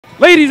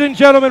Ladies and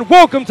gentlemen,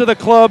 welcome to the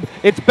club.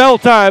 It's bell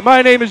time.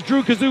 My name is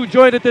Drew Kazoo,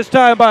 joined at this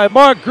time by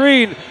Mark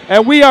Greene,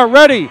 and we are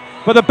ready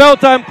for the Bell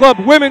Time Club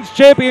Women's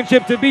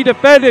Championship to be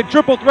defended.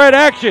 Triple threat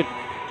action.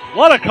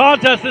 What a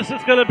contest this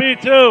is going to be,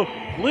 too.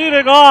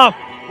 Leading off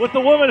with the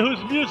woman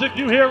whose music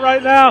you hear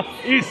right now,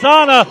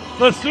 Isana,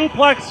 the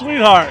suplex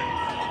sweetheart.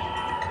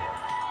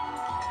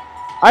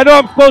 I know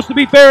I'm supposed to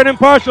be fair and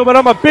impartial, but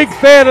I'm a big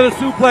fan of the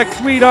suplex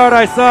sweetheart,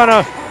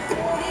 Isana.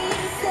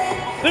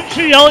 Didn't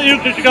she yell at you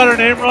because you got her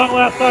name wrong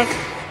last time?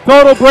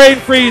 Total brain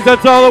freeze,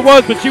 that's all it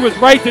was, but she was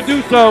right to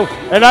do so,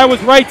 and I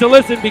was right to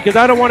listen because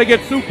I don't want to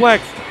get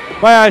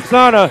suplexed by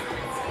Isana.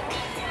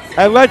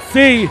 And let's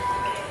see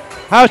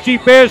how she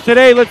fares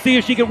today. Let's see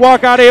if she can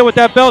walk out of here with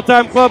that Bell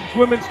Time Club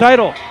Women's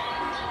title.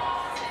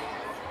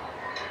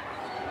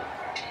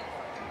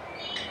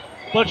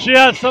 But she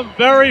has some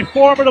very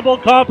formidable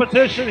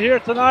competition here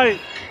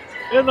tonight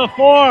in the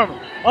form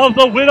of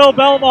the Widow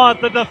Belmont,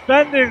 the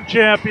defending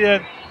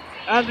champion,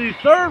 and the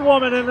third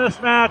woman in this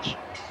match,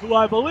 who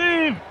I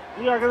believe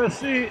we are going to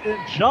see in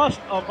just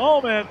a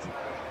moment,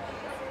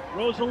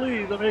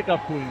 Rosallie, the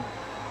makeup queen.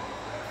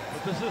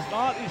 But this is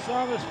not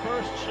Isana's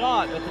first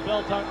shot at the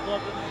Bell Time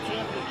Club Women's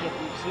Championship.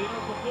 We've seen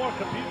her before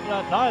compete for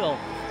that title.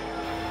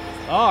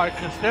 Oh, I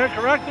can stand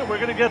corrected. We're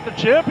going to get the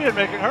champion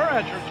making her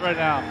entrance right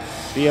now.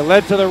 Being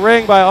led to the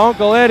ring by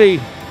Uncle Eddie.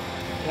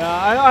 Yeah,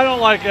 I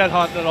don't like Ed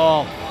Hunt at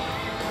all.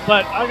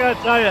 But I got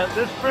to tell you,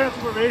 this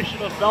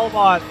transformation of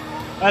Belmont,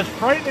 as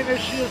frightening as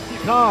she has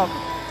become,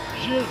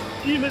 she is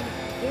even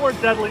more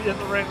deadly in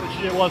the ring than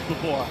she was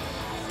before.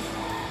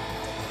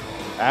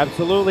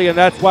 Absolutely, and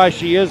that's why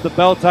she is the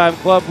Bell Time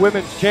Club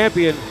Women's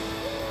Champion.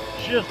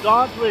 She has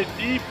gone to a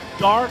deep,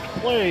 dark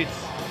place,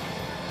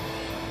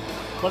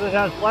 but it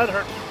has led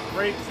her to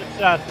great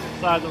success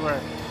inside the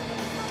ring.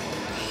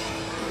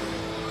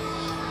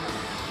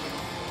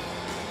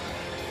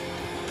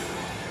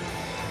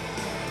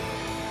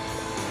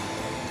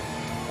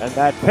 And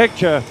that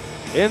picture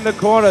in the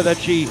corner that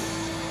she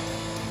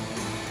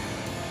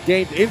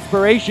gained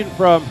inspiration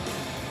from.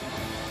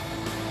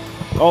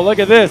 Oh, look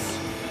at this.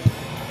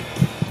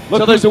 Look,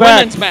 so there's a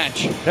women's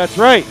match. That's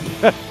right.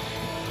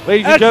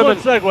 Ladies and gentlemen.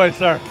 Excellent segue,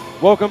 sir.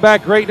 Welcome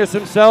back, greatness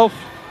himself,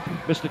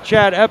 Mr.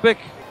 Chad Epik.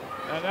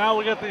 And now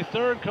we get the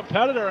third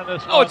competitor in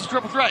this one. Oh, it's a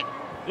triple threat.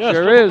 Yes,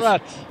 sure triple is.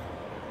 threats.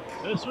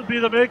 This would be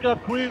the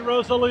makeup queen,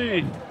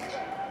 Rosallie.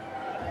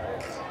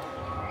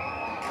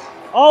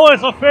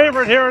 Always a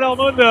favorite here at El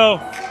Mundo.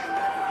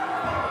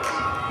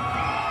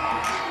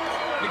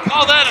 We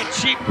call that a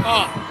cheap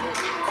pop.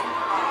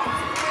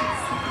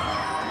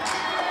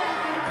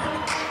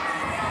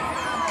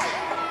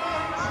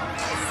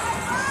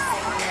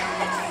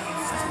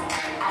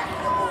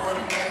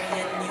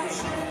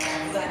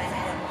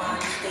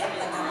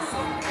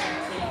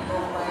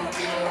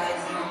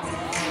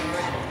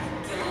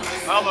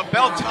 Well, the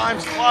Bell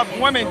Times Club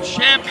Women's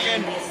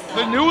Champion,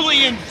 the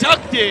newly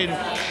inducted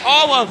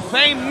Hall of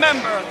Fame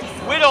member,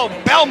 Widow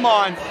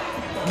Belmont,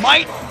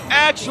 might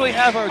actually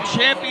have her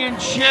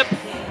championship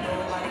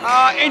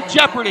in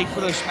jeopardy for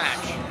this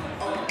match.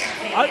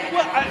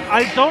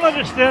 I don't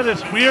understand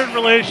this weird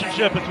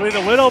relationship between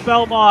the Widow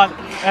Belmont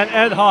and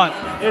Ed Hunt.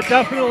 It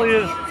definitely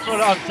is sort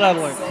of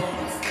unsettling.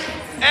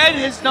 Ed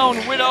has known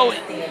Widow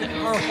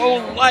her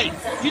whole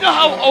life. You know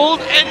how old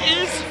Ed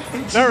is?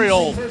 Very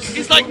old.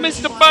 He's like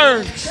Mr.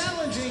 Burns.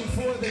 Challenging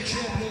for the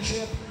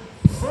championship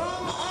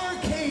from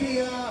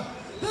Arcadia,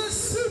 the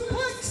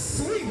suplex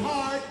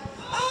sweetheart,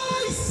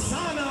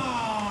 Isana.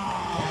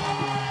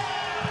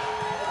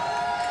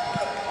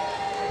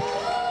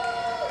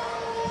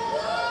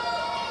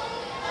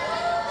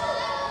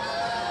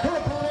 Her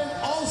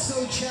opponent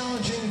also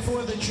challenging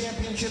for the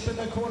championship in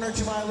the corner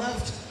to my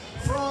left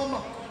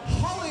from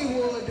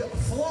Hollywood,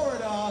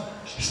 Florida.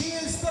 She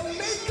is the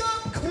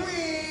makeup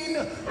queen,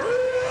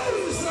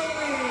 Rosallie.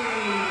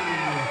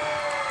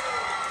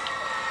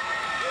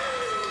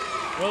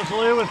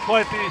 Rosallie with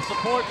quite the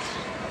support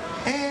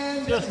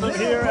And system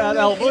here at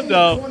El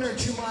Mundo. In the corner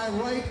to my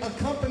right,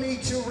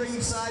 accompanied to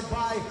ringside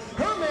by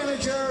her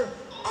manager,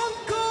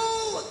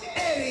 Uncle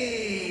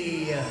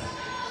Eddie.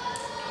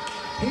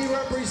 He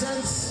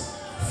represents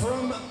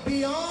from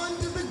beyond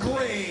the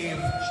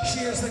grave. She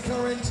is the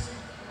current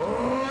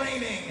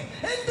reigning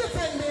and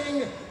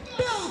defending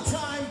Bell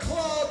Time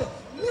Club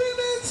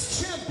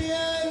Women's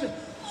Champion,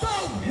 the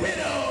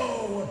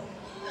Widow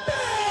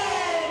Belmont.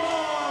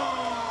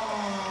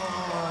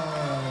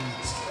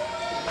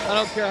 I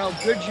don't care how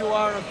good you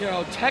are, I don't care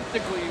how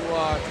technical you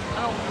are,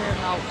 I don't care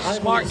how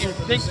smart you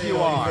think you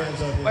are.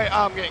 Wait,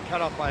 I'm getting cut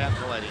off by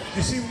Uncle Eddie.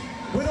 You see,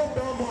 Widow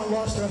Belmont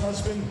lost her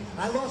husband,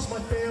 I lost my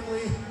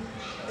family,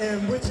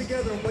 and we're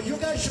together, but you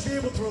guys should be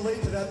able to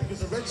relate to that because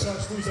the Red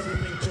Sox lose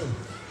everything too.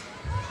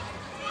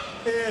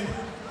 And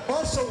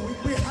also,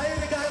 we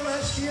hired a guy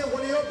last year,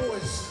 one of your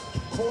boys,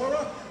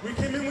 Cora. We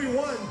came in, we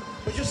won.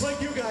 But just like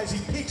you guys, he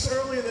peaks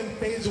early and then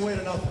fades away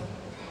to nothing.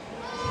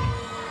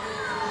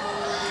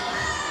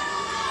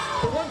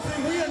 The one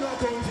thing we are not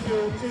going to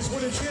do is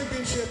win a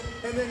championship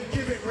and then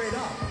give it right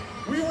up.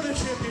 We win a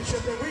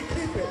championship and we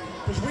keep it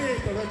because we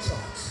ain't the Red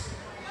Sox.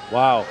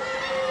 Wow.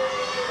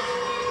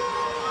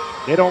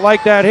 They don't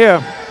like that here.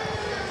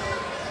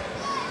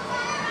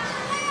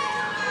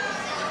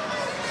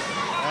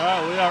 All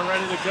right, we are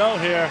ready to go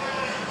here.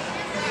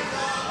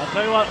 I'll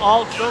tell you what,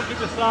 all joking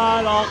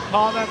aside, all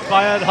comments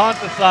by Ed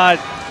Hunt aside,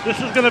 this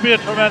is going to be a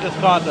tremendous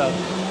contest.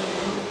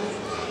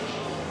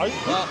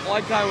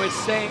 Like I was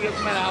saying, it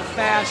doesn't matter how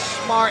fast,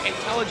 smart,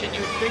 intelligent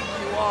you think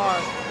you are.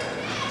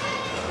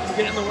 You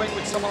get in the ring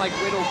with someone like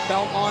Widow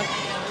Belmont.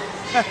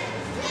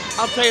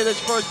 I'll tell you this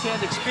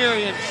firsthand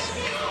experience.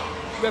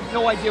 You have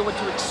no idea what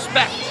to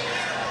expect.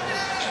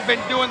 She's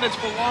been doing this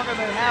for longer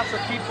than half the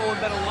people who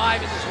have been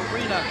alive in this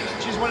arena.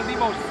 She's one of the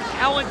most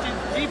talented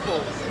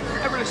people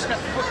ever to step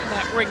foot in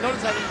that ring.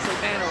 Notice I didn't say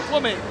man or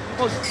woman.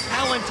 Most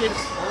talented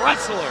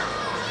wrestler.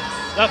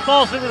 That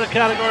falls into the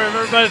category of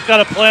everybody's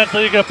got a plan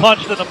until you get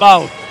punched in the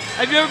mouth.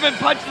 Have you ever been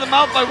punched in the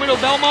mouth by Widow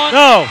Belmont?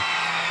 No.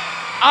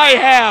 I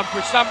have,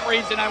 for some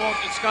reason I won't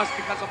discuss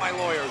because of my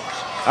lawyers.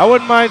 I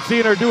wouldn't mind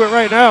seeing her do it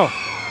right now.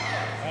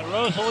 And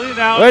Rosallie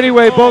now. Well,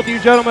 anyway, both you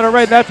gentlemen are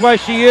right. That's why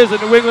she is a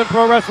New England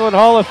Pro Wrestling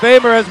Hall of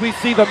Famer, as we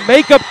see the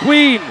makeup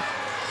queen,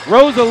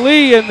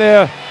 Rosallie, in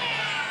there.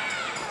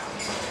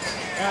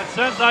 And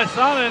sends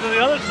Isana into the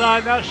other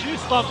side. Now she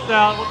slumps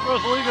down. What's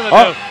Rosallie going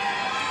to do?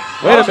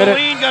 Wait a minute.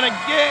 Rosallie gonna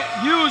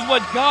use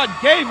what God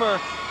gave her.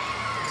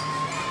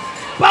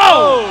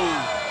 Beau!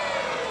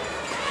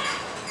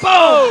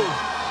 Beau!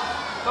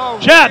 Oh,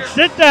 Chad,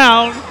 sit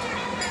down.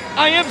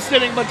 I am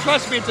sitting, but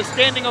trust me, it's a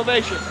standing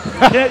ovation.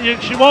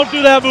 She won't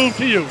do that move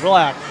to you.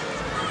 Relax.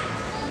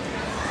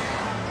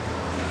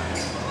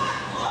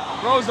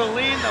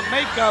 Rosallie, the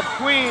makeup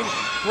queen,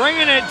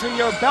 bringing it to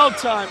your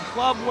Bell-Time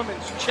Club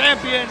Women's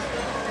Champion.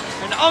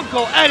 And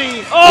Uncle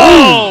Eddie.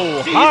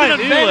 Oh! He's an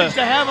advantage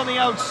to have on the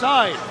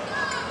outside.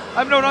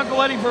 I've known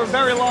Uncle Eddie for a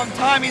very long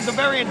time. He's a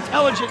very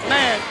intelligent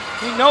man.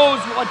 He knows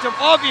what to,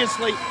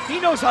 obviously, he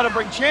knows how to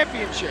bring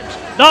championships.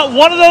 Not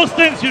one of those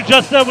things you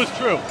just said was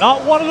true.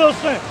 Not one of those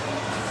things.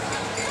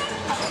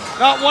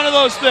 Not one of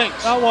those things.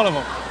 Not one of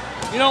them.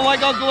 You don't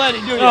like Uncle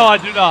Eddie, do you? No, I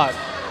do not.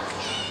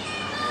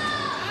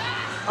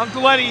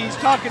 Uncle Eddie, he's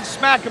talking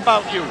smack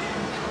about you.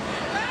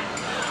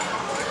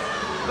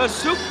 The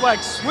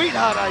suplex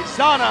sweetheart,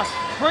 Isana,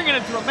 bringing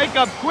it to the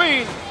makeup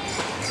queen.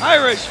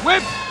 Irish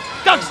whip,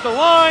 ducks the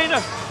line.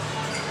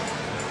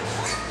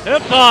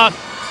 Hip toss.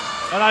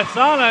 And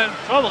Isana in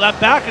trouble. That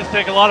back is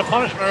taking a lot of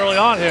punishment early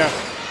on here.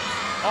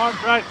 Arm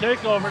drag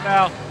takeover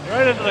now.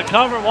 Right into the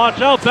cover. Watch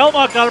out.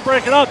 Belmont got to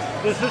break it up.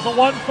 This is a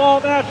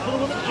one-fall match for the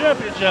Women's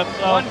Championship.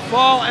 So. One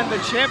fall and the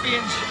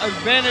champion's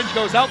advantage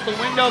goes out the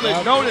window.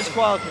 There's no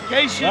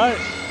disqualification. Right.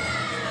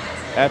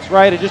 That's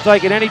right. And just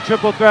like in any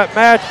triple threat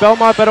match,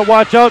 Belmont better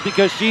watch out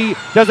because she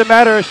doesn't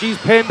matter if she's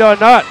pinned or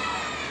not.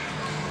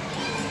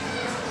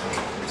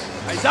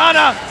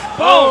 Isana,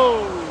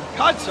 boom!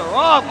 Cuts her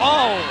off.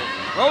 Oh!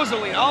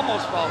 Rosallie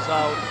almost falls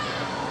out.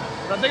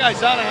 But I think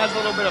Isana has a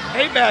little bit of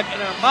payback in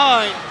her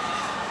mind.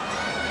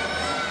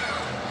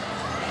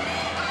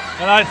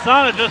 And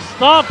Isana just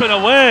stomping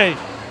away.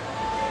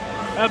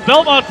 And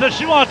Belmont says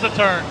she wants a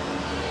turn.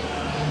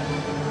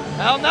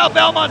 Well, now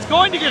Belmont's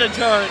going to get a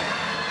turn.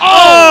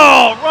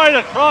 Oh! Right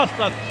across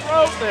the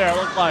throat there,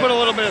 looks like. Put a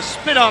little bit of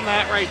spit on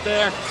that right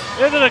there.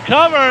 Into the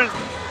cover.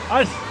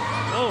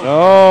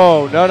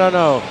 No.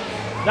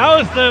 That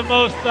was the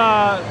most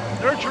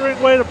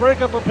nurturing way to break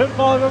up a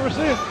pinfall I've ever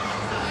seen.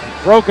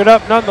 Broken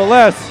up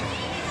nonetheless.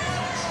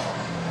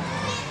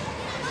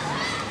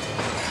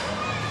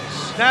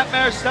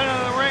 Snapmare center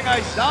of the ring.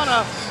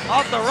 Isana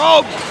off the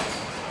rope.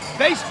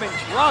 Basement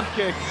drop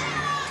kick.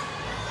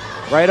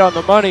 Right on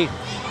the money.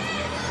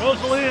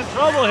 Rosallie in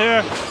trouble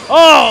here.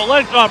 Oh,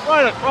 leg drop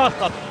right across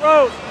the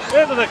throat.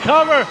 Into the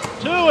cover.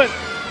 2 and...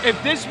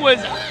 If this was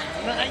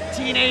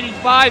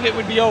 1985, it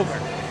would be over.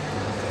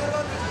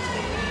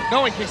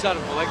 No one kicks out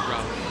of a leg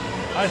drop.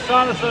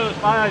 Isana said it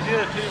was my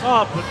idea to team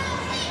up, but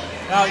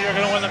now you're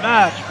going to win the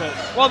match. But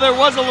well, there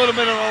was a little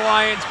bit of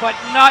alliance, but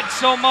not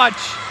so much.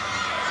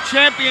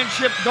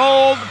 Championship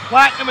gold,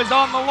 platinum is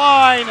on the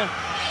line.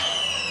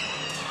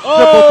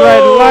 Triple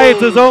threat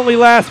alliances only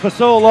last for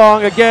so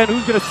long. Again,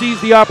 who's going to seize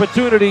the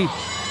opportunity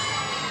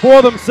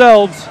for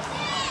themselves?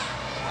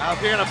 Now,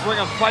 if you're going to bring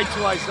a fight to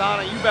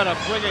Isana, you better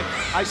bring it.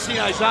 I've seen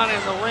Isana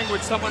in the ring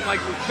with someone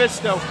like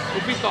Lufisto who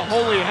beat the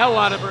holy hell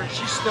out of her, and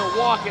she's still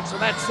walking, so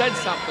that said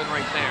something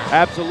right there.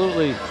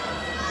 Absolutely.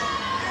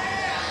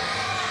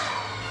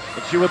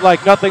 And she would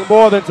like nothing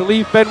more than to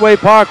leave Fenway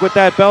Park with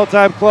that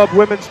Bell-Time Club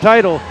women's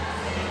title.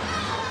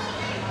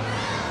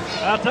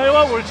 I'll tell you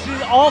what, we're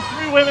seeing all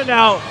 3 women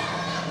now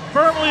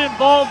firmly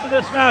involved in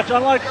this match,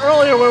 unlike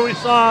earlier where we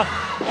saw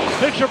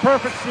Picture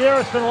Perfect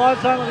Sierra spend a lot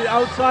of time on the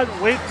outside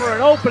and wait for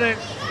an opening.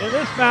 In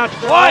this match,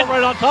 they're all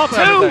right on top of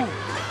everything.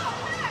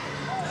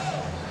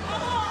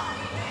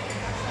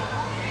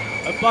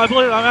 I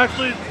believe I'm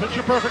actually,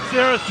 Picture Perfect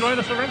Sierra has joined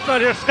us at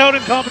ringside here,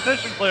 scouting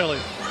competition clearly.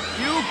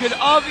 You could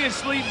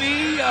obviously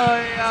be,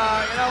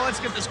 let's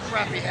get this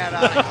crappy hat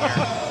out of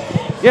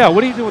here. Yeah,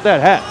 what are you doing with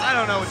that hat? I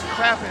don't know, it's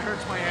crap, it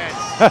hurts my head.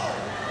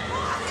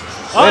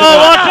 Oh,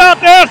 watch out,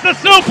 there's the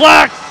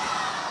suplex!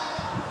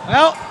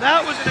 Well,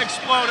 that was an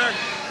exploder.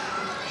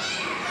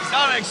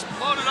 Isana Isana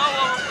exploded all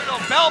over Widow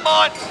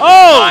Belmont.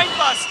 Oh!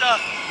 Mindbuster.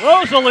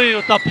 Rosallie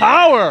with the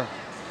power.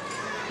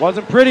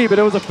 Wasn't pretty, but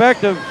it was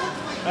effective.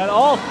 And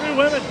all three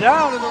women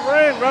down in the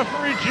ring.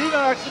 Referee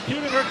Gina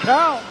executing her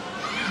count.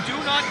 You do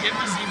not give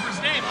the zebra's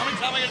name. How many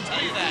times am I going to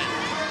tell you that?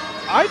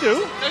 I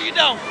do. No, you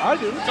don't. I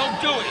do. Don't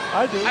do it.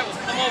 I do. I will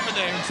come over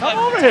there and Come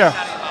over here.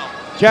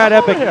 Chad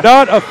Come over Epik, here.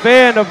 not a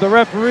fan of the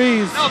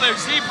referees. No, they're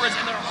zebras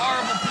and they're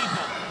horrible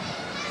people.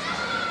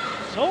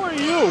 So are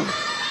you.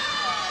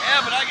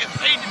 Yeah, but I get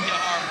paid to be a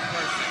horrible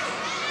person.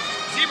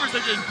 Zebras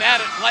are just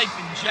bad at life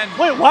in general.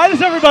 Wait, why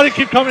does everybody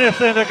keep coming here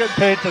saying they're getting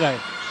paid today?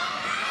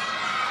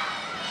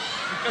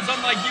 Because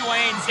unlike you,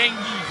 I ain't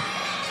Zangief.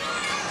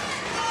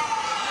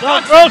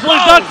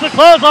 Rosallie ducks the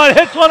clothesline,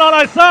 hits one on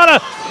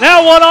Isana,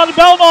 now one on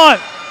Belmont.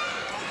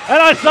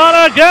 And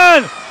Isana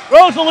again.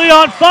 Rosallie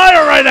on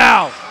fire right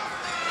now.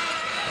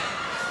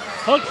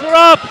 Hooks her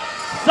up.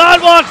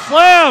 Sidewalk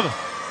slam.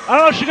 I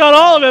don't know if she got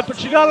all of it, but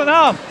she got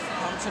enough.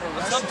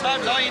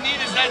 Sometimes all you need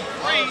is that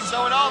three,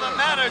 so it all that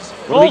matters.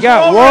 We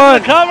got one,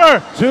 one,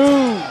 cover.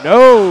 two,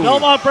 no.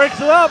 Belmont breaks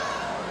it up.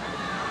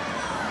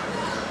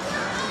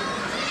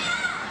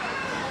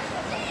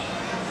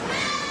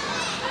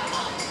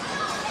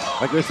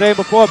 Like we were saying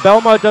before,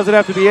 Belmont doesn't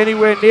have to be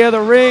anywhere near the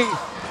ring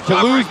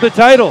to lose the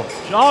title.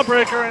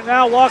 Jawbreaker, and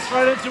now walks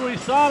right into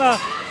Isana.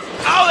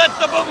 Oh, that's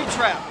the booby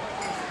trap.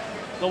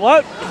 The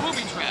what? The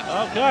booby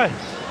trap. Okay.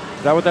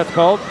 Is that what that's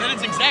called? That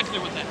is exactly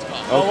what that's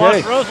called. Well, Okay.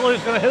 watch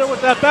Rosalie's going to hit it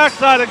with that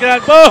backside again.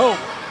 Boom.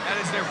 That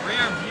is their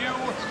rear view.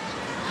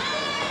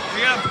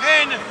 We got a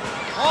pin.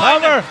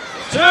 Cover.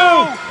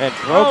 Two. And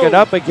broken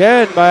up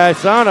again by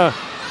Isana.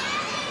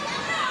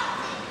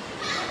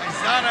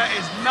 Isana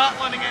is not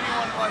letting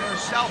anyone but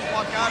herself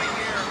walk out of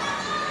here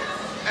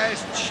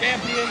as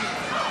champion.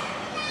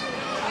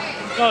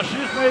 No,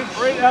 she's made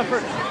great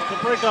efforts to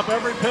break up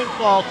every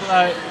pinfall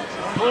tonight.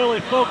 Clearly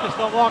focused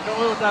on walking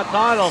away with that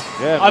title.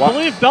 Yeah, I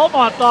believe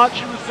Belmont thought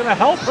she was going to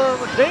help her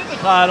retain the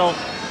title,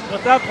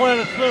 but that plan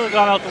has clearly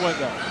gone out the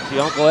window. See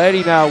Uncle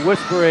Eddie now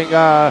whispering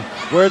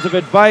words of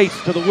advice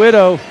to the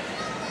widow.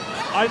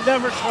 I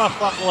never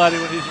trust Uncle Eddie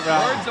when he's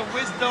around. Words of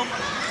wisdom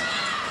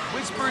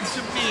whispered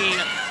to me.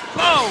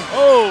 Boom!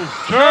 Oh,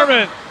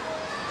 German.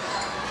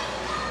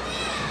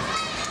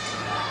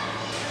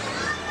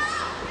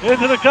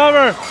 Into the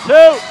cover.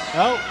 Two.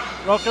 No.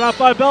 Broken up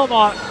by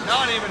Belmont.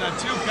 Not even a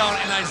 2 count,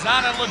 and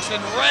Isana looks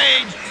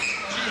enraged.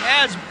 She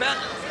has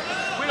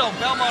Widow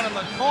Belmont in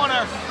the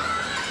corner.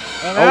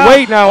 And Oh,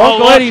 wait now.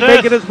 Uncle watch Eddie this.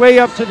 making his way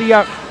up to the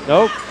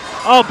Nope.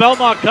 Oh,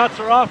 Belmont cuts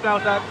her off now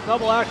with that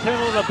double axe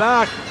handle in the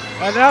back.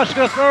 And now she's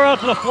going to throw her out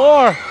to the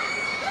floor.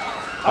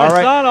 All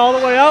right. Isana all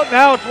the way out.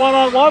 Now it's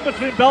one-on-one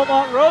between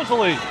Belmont and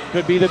Rosallie.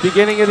 Could be the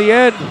beginning of the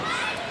end.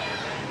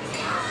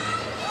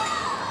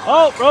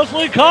 Oh,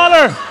 Rosallie caught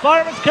her.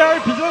 Fireman's carry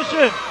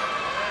position.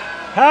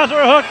 Has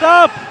her hooked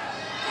up.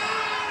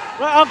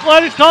 Uncle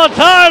Eddie's calling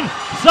time.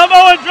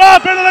 Samoan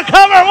drop into the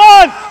cover.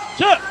 1,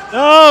 2.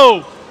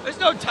 No. There's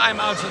no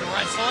timeouts in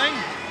wrestling.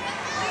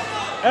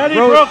 Eddie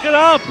broke it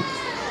up.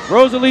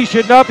 Rosallie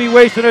should not be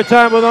wasting her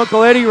time with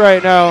Uncle Eddie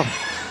right now.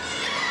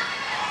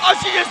 Oh,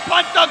 she just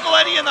punched Uncle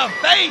Eddie in the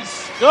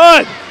face.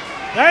 Good.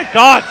 Thank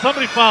God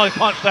somebody finally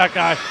punched that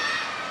guy.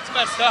 It's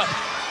messed up.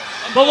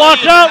 But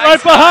watch out,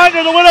 right behind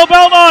her, the Widow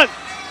Belmont.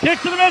 Kick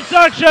to the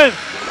midsection.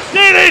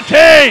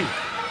 DDT.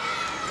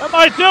 That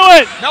might do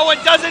it. No,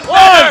 it doesn't 1,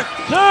 matter.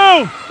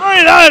 2,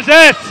 3. That is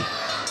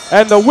it.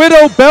 And the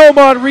Widow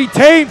Belmont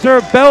retains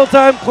her Bell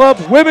Time Club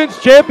Women's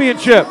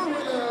Championship.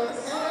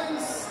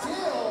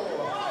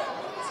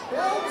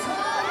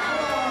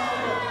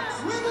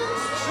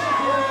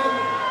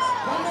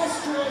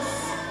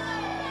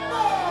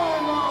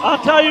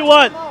 I'll tell you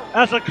what,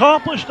 as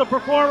accomplished a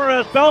performer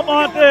as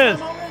Belmont is,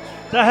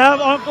 to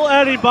have Uncle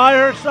Eddie by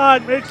her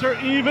side makes her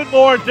even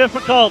more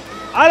difficult.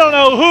 I don't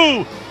know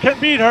who can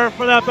beat her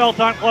for that Bell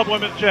Time Club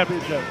Women's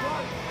Championship.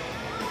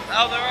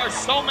 Now there are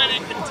so many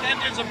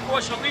contenders. Of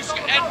course, Alicia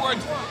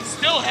Edwards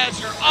still has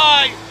her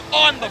eye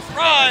on the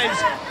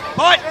prize,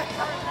 but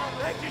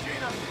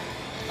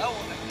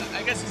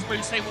I guess this is where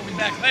you say we'll be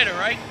back later,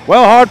 right?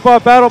 Well,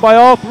 hard-fought battle by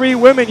all three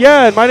women.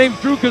 Yeah, and my name's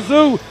Drew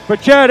Kazoo for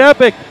Chad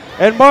Epik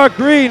and Mark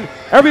Greene.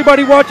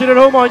 Everybody watching at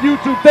home on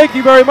YouTube, thank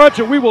you very much,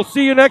 and we will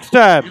see you next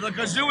time. The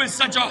kazoo is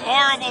such a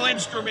horrible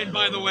instrument,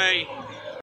 by the way.